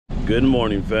Good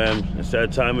morning, fam. It's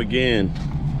that time again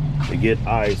to get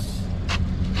ice.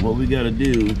 What we gotta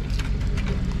do is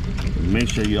make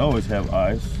sure you always have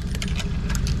ice.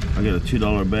 I got a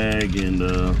 $2 bag, and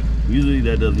usually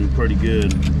that does me pretty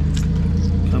good.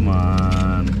 Come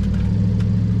on.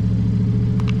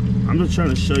 I'm just trying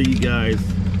to show you guys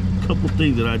a couple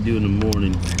things that I do in the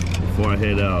morning before I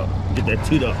head out. Get that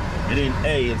 $2. And then,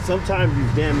 hey, and sometimes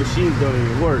these damn machines don't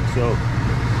even work, so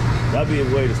that'd be a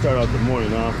way to start out the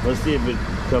morning off. Let's see if it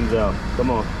comes out. Come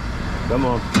on. Come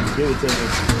on. Give it to me.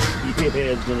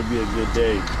 Yeah, it's gonna be a good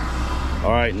day.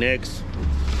 All right, next,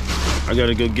 I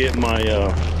gotta go get my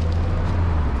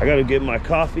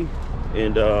coffee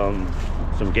and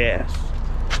some gas.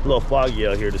 It's a little foggy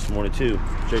out here this morning too.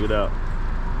 Check it out.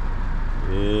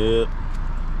 Yep.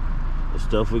 The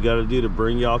stuff we gotta do to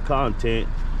bring y'all content.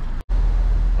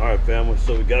 All right, family,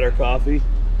 so we got our coffee.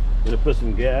 Gonna put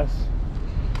some gas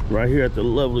right here at the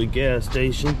lovely gas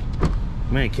station.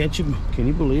 Man, can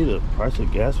you believe the price of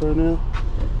gas right now?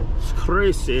 It's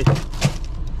crazy. So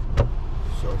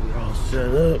we're all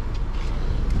set up,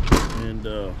 and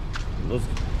let's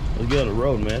get on the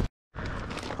road, man.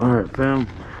 All right, fam,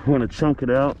 I'm gonna chunk it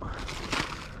out.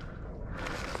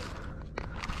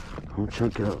 I'm gonna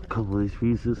chunk out a couple of these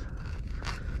pieces.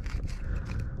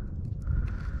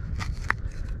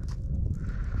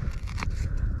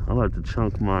 I like to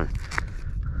chunk my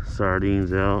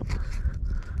sardines out.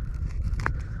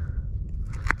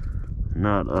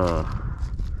 Not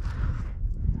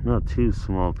too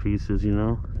small pieces, you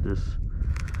know. Just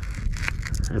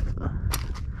if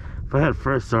I had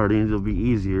fresh sardines, it'll be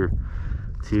easier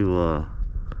to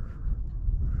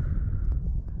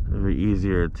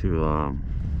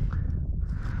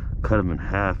cut them in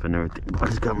half and everything. I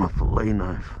just got my fillet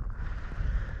knife,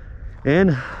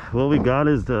 and what we got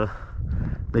is the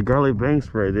garlic bang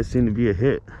spray. This seemed to be a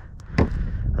hit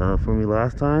for me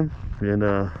last time, and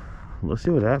let's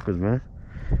see what happens, man.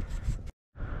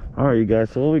 All right, you guys,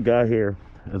 so what we got here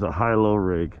is a high-low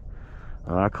rig.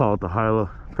 I call it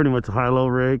pretty much a high-low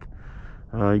rig.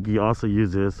 You can also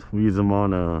use this. We use them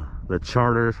on the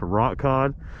charters for rock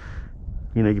cod.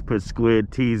 You know, you can put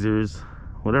squid, teasers,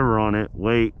 whatever on it,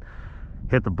 weight,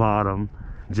 hit the bottom,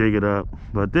 jig it up.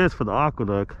 But this, for the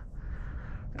Aqueduct,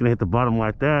 gonna hit the bottom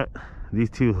like that. These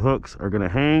two hooks are gonna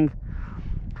hang.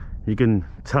 You can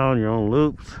tie on your own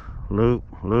loops, loop,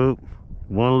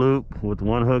 one loop with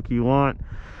one hook you want.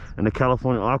 And the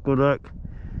California Aqueduct,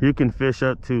 you can fish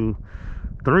up to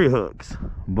 3 hooks.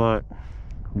 But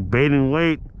baiting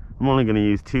weight, I'm only gonna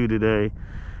use 2 today.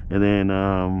 And then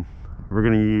we're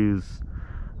gonna use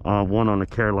one on the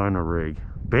Carolina rig.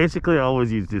 Basically, I always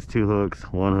use just 2 hooks,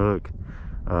 1 hook.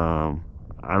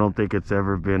 I don't think it's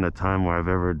ever been a time where I've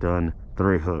ever done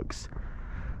 3 hooks.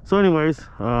 So anyways,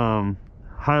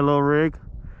 high-low rig,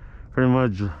 pretty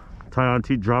much tie on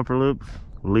 2 dropper loops,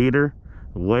 leader,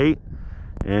 weight,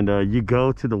 and you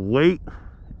go to the weight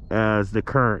as the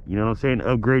current. You know what I'm saying?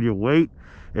 Upgrade your weight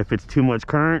if it's too much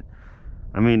current.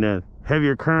 I mean, the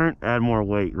heavier current, add more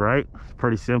weight, right? It's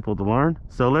pretty simple to learn.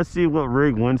 So let's see what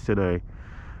rig wins today.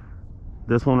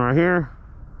 This one right here,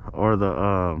 or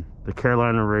the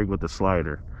Carolina rig with the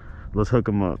slider. Let's hook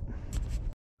them up.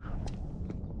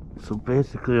 So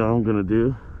basically all I'm gonna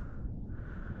do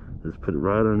is put it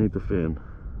right underneath the fin.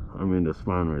 I mean the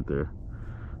spine right there,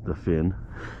 the fin.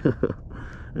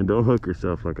 And don't hook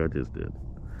yourself like I just did.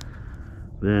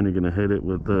 Then you're gonna hit it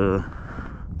with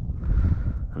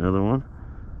another one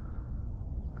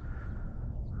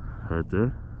right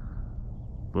there.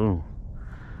 Boom.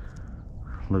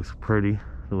 Looks pretty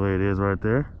the way it is right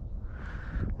there.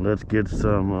 Let's get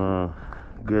some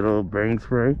good old bang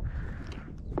spray.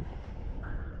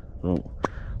 So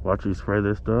watch you spray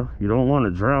this stuff. You don't want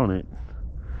to drown it.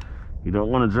 You don't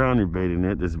want to drown your bait in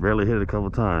it. Just barely hit it a couple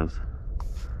times.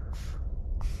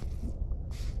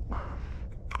 I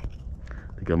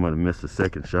think I might have missed the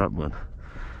second shot, but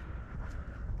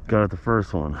got it the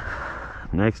first one.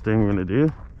 Next thing we're gonna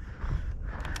do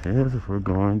is we're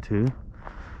going to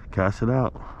cast it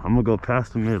out. I'm gonna go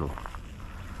past the middle.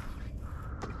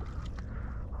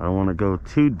 I don't want to go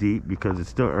too deep because it's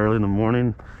still early in the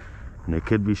morning and it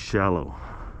could be shallow.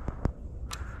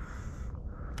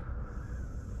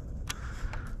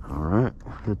 All right,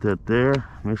 get that there.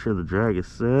 Make sure the drag is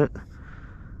set.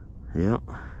 Yep,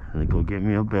 and then go get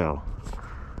me a bell.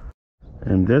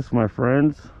 And this, my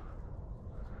friends,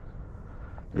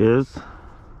 is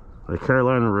a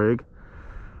Carolina rig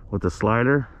with a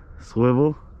slider,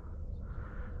 swivel,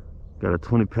 got a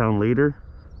 20-pound leader,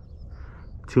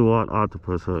 2-aught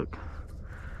octopus hook.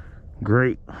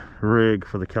 Great rig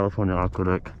for the California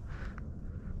Aqueduct,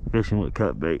 fishing with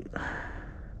cut bait.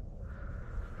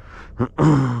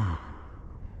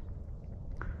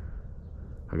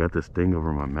 I got this thing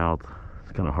over my mouth.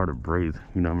 It's kind of hard to breathe.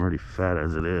 You know, I'm already fat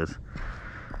as it is.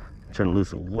 Trying to lose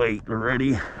some weight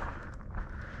already.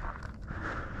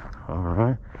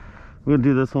 Alright. We're gonna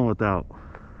do this one without.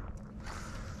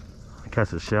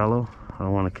 Cast it shallow. I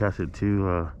don't want to cast it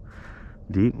too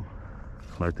deep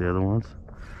like the other ones.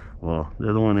 Well, the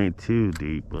other one ain't too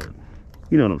deep, but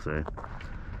you know what I'm saying.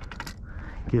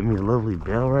 Get me a lovely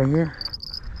bell right here.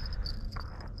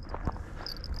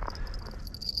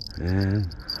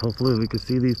 And hopefully we can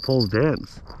see these poles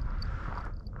dance.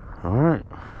 Alright,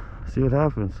 see what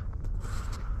happens.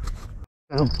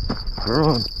 We're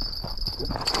on.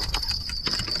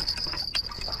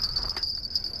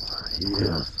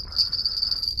 Yes.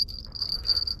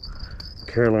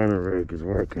 Carolina rig is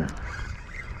working.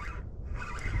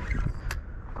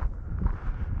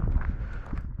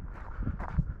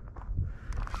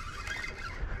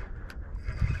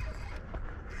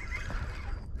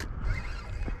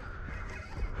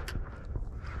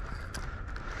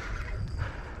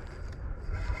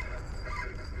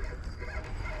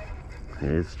 Hey,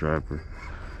 it's Striper.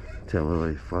 Tell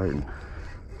me they fighting.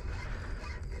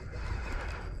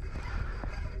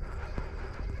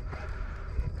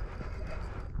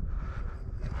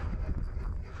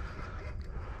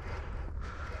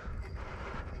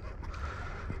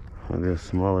 I'll be a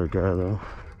smaller guy though.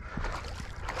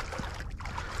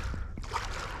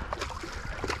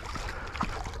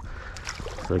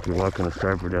 It's like you're walking a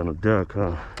striper down a duck,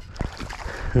 huh?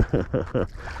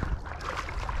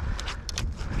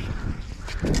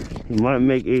 You might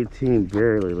make 18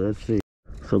 barely. Let's see.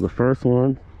 So the first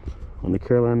one on the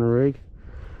Carolina rig,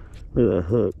 look at that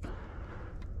hook.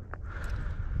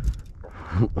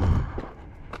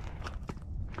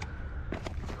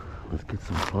 Let's get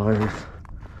some pliers.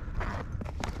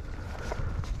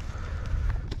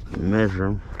 Measure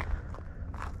them.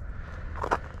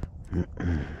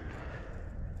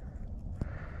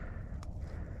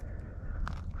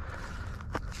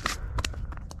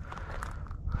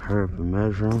 Hurry up and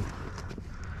measure him.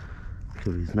 If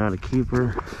he's not a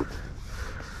keeper,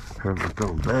 hurry up and throw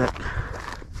him back.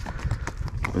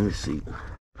 Let me see.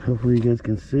 Hopefully you guys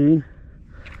can see.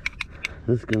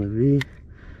 This is gonna be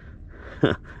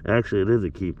actually it is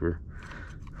a keeper.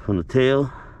 From the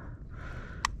tail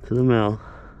to the mouth.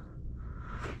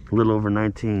 A little over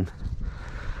 19.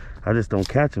 I just don't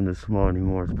catch them this small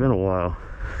anymore. It's been a while.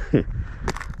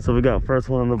 So we got first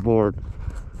one on the board.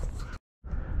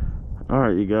 All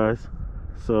right, you guys.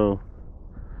 So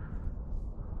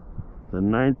the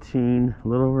 19, a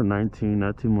little over 19,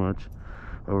 not too much,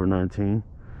 over 19.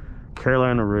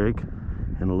 Carolina rig,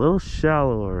 and a little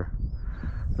shallower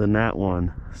than that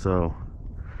one. So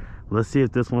let's see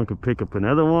if this one could pick up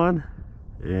another one.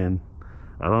 And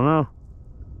I don't know.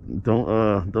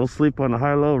 Don't sleep on the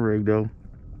high-low rig though.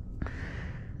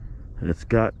 It's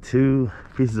got 2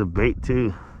 pieces of bait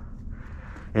too.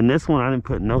 And this one I didn't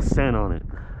put no scent on it.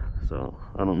 So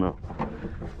I don't know.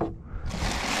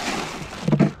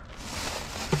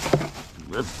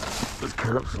 Let's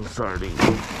cut up some sardines.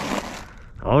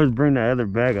 I always bring that other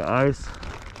bag of ice.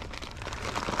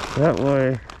 That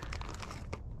way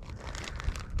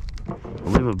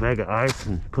I'll leave a bag of ice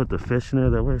and put the fish in there.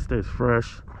 That way it stays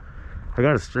fresh. I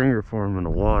got a stringer for them in the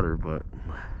water, but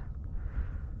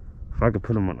if I could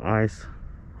put them on ice,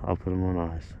 I'll put them on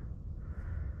ice.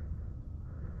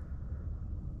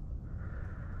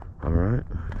 Alright,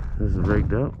 this is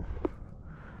rigged up.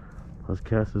 Let's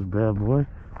cast this bad boy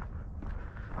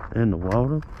in the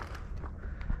water.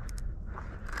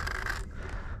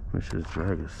 Make sure this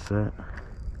drag is set.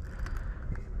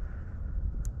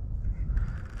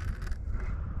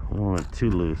 I don't want it too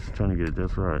loose, trying to get it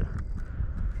just right.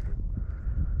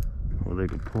 Well, they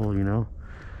can pull, you know,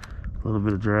 a little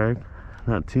bit of drag,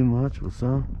 not too much, but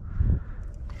some.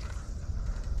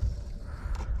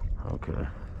 Okay.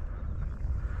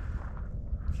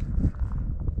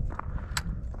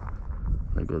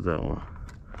 There goes that one.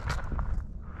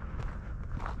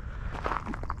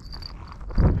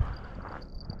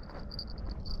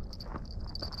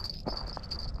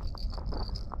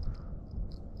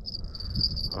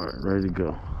 All right, ready to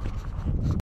go.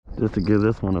 Just to give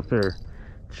this one a fair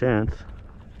chance,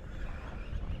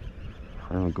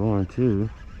 I'm going to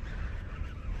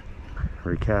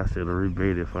recast it or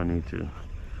rebait if I need to.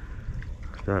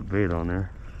 Got bait on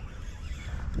there.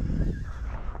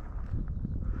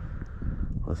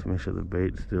 Let's make sure the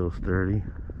bait's still sturdy.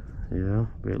 Yeah,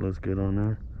 bait looks good on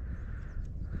there.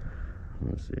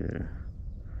 Let's see here.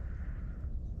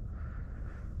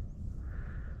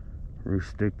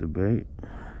 Re-stick the bait.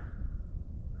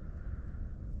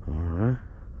 Alright.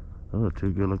 Those are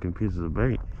 2 good looking pieces of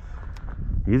bait.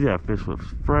 Usually I fish with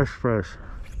fresh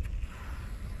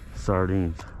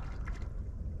sardines.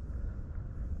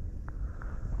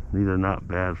 These are not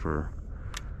bad for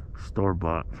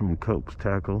store-bought from Cope's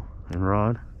Tackle and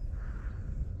Rod.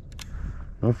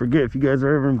 Don't forget, if you guys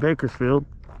are ever in Bakersfield,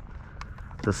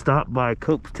 to stop by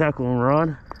Cope's Tackle and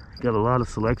Rod. Got a lot of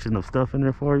selection of stuff in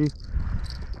there for you.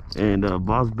 And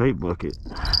Bob's Bait Bucket.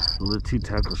 Those are 2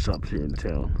 tackle shops here in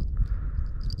town.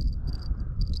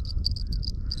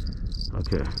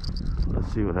 Okay,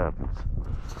 let's see what happens.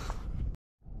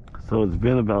 So it's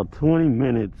been about 20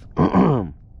 minutes.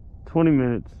 20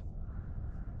 minutes.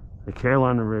 The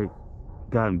Carolina rig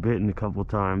gotten bitten a couple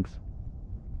times.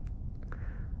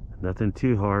 Nothing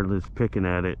too hard, just picking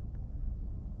at it.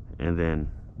 And then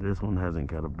this one hasn't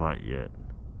got a bite yet.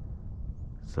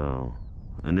 So,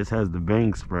 and this has the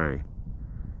bang spray.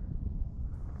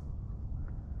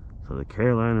 So the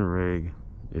Carolina rig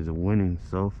is winning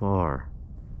so far.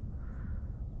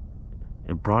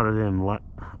 I brought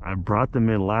them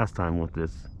in last time with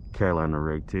this Carolina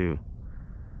rig too.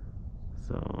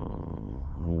 So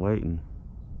I'm waiting.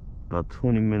 About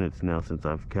 20 minutes now since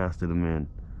I've casted them in.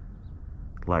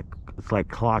 It's like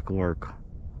clockwork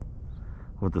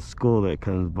with the school that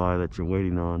comes by that you're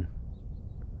waiting on.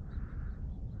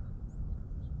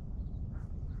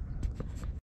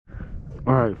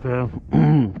 Alright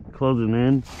fam, closing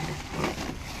in.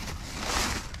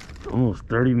 Almost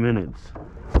 30 minutes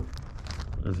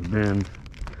it's been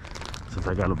since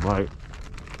I got a bite.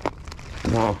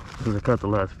 Well, since I caught the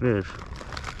last fish.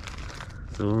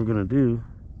 So what we're gonna do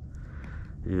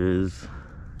is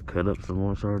cut up some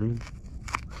more sardines.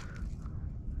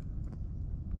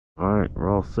 Alright, we're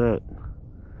all set.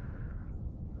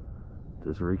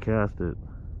 Just recast it.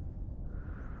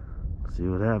 See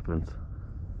what happens.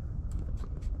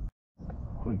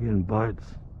 We're getting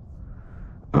bites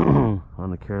on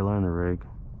the Carolina rig.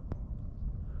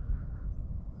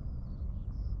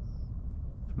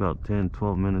 It's about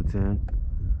 10-12 minutes in.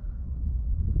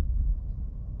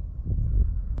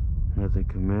 Nothing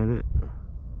committed.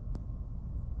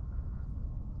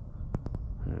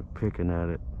 And picking at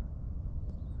it.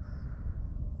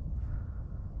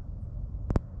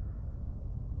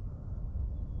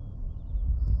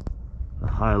 The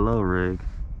high-low rig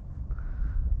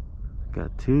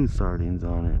got 2 sardines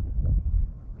on it.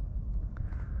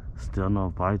 Still no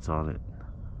bites on it.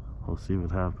 We'll see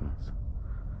what happens.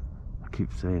 I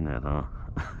keep saying that, huh?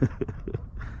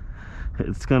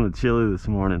 It's kind of chilly this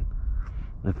morning.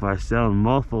 If I sound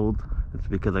muffled, it's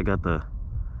because I got the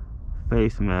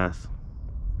face mask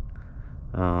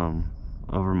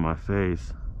over my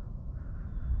face.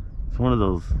 It's one of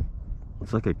those,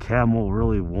 it's like a Camel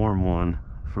really warm one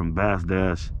from Bass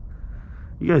Dash.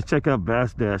 You guys check out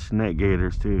Bass Dash net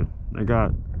gaiters too. They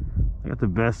got the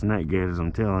best net gaiters,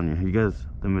 I'm telling you. You guys,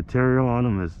 the material on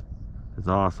them is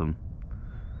awesome.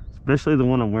 Especially the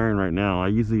one I'm wearing right now. I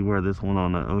usually wear this one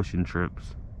on the ocean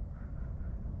trips.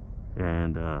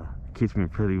 And it keeps me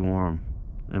pretty warm.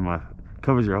 And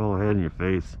covers your whole head and your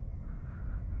face.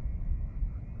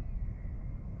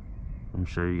 I'm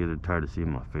sure you get tired of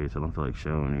seeing my face. I don't feel like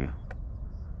showing you.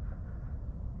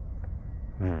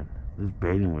 Man, this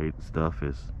baiting weight stuff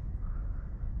is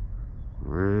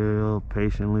real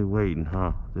patiently waiting,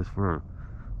 huh? Just for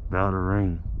about to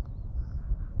ring.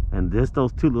 And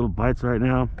those 2 little bites right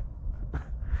now,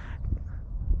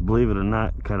 believe it or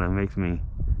not, kind of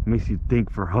makes you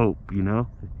think for hope, you know?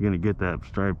 You're gonna get that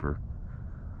striper.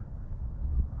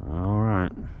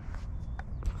 Alright.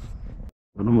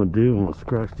 What I'm gonna do, I'm gonna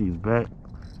scratch these back.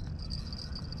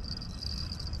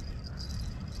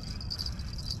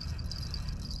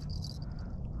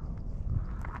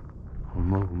 I'll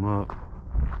move them up.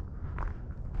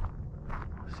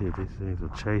 See if these things will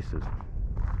chase it.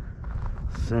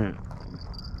 Scent.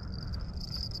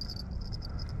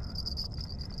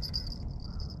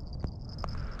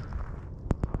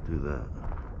 Do that.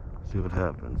 See what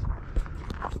happens.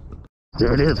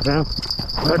 There it is, fam.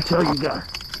 I tell you guys,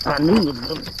 I knew it was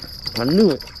gonna. I knew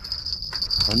it.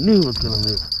 I knew it was gonna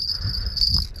move.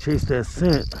 Chase that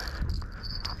scent.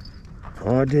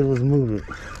 All I did was move it.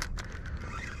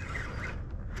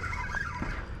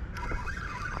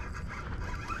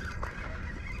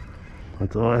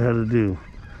 That's all I had to do.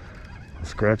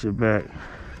 Scratch it back.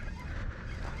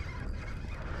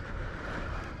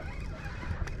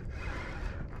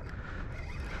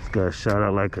 This guy shot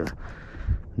out like a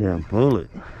damn bullet.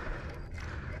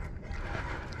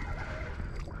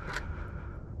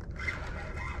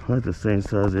 Like the same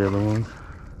size as the other ones.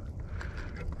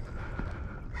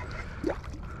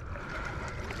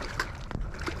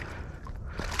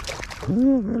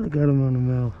 Oh, I really got him on the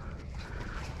mouth.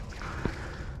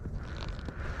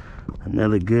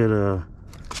 Another good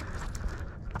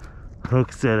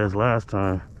hook set as last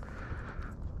time.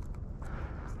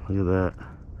 Look at that.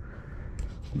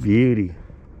 Beauty.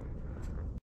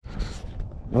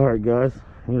 Alright guys,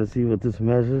 I'm gonna see what this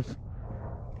measures.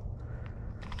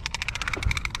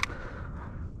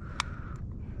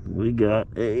 We got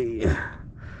a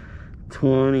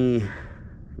 20,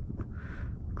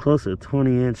 close to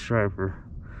 20-inch striper.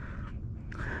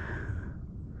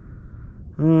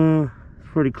 It's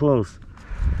pretty close.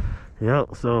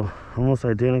 Yep, so almost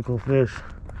identical fish.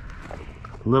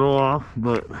 A little off,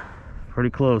 but pretty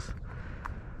close.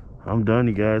 I'm done,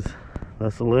 you guys.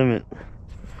 That's the limit.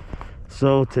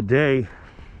 So today,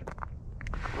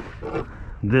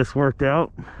 this worked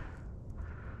out.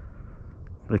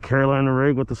 The Carolina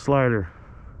rig with the slider.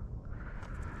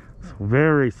 It's a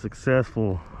very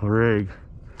successful rig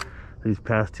these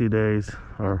past 2 days,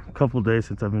 or a couple days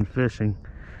since I've been fishing.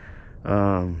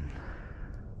 Don't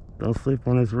sleep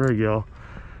on this rig, y'all.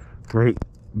 Great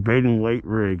bait and weight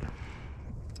rig.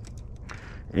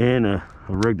 And a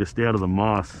rig to stay out of the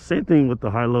moss. Same thing with the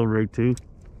high-low rig too.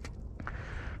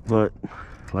 But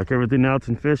like everything else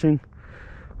in fishing,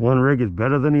 one rig is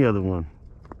better than the other one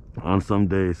on some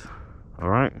days. All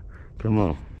right, come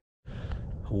on.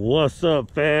 What's up,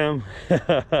 fam?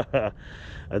 I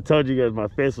told you guys my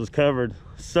face was covered.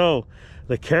 So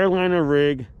the Carolina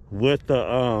rig with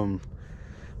the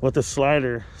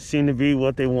slider seemed to be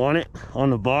what they wanted on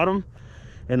the bottom,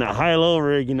 and the high-low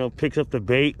rig, you know, picks up the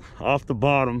bait off the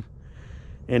bottom,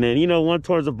 and then, you know, one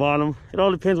towards the bottom. It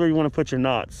all depends where you want to put your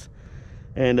knots.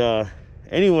 And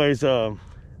anyways, you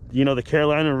know, the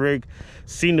Carolina rig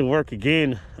seemed to work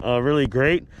again really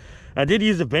great. I did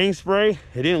use the bang spray.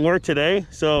 It didn't work today,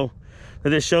 so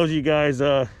this shows you guys,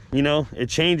 you know, it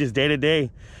changes day to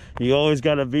day. You always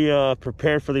got to be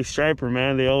prepared for these striper,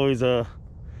 man. They always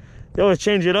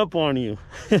change it up on you.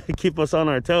 Keep us on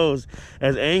our toes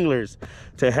as anglers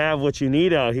to have what you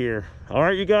need out here. All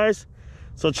right, you guys,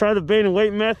 so try the bait and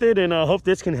weight method, and I hope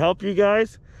this can help you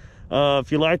guys.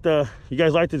 If you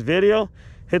guys like this video,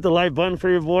 hit the like button for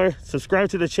your boy, subscribe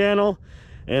to the channel,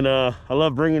 and I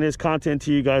love bringing this content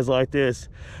to you guys like this.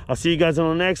 I'll see you guys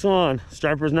on the next one.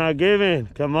 Striper's not giving.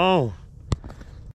 Come on.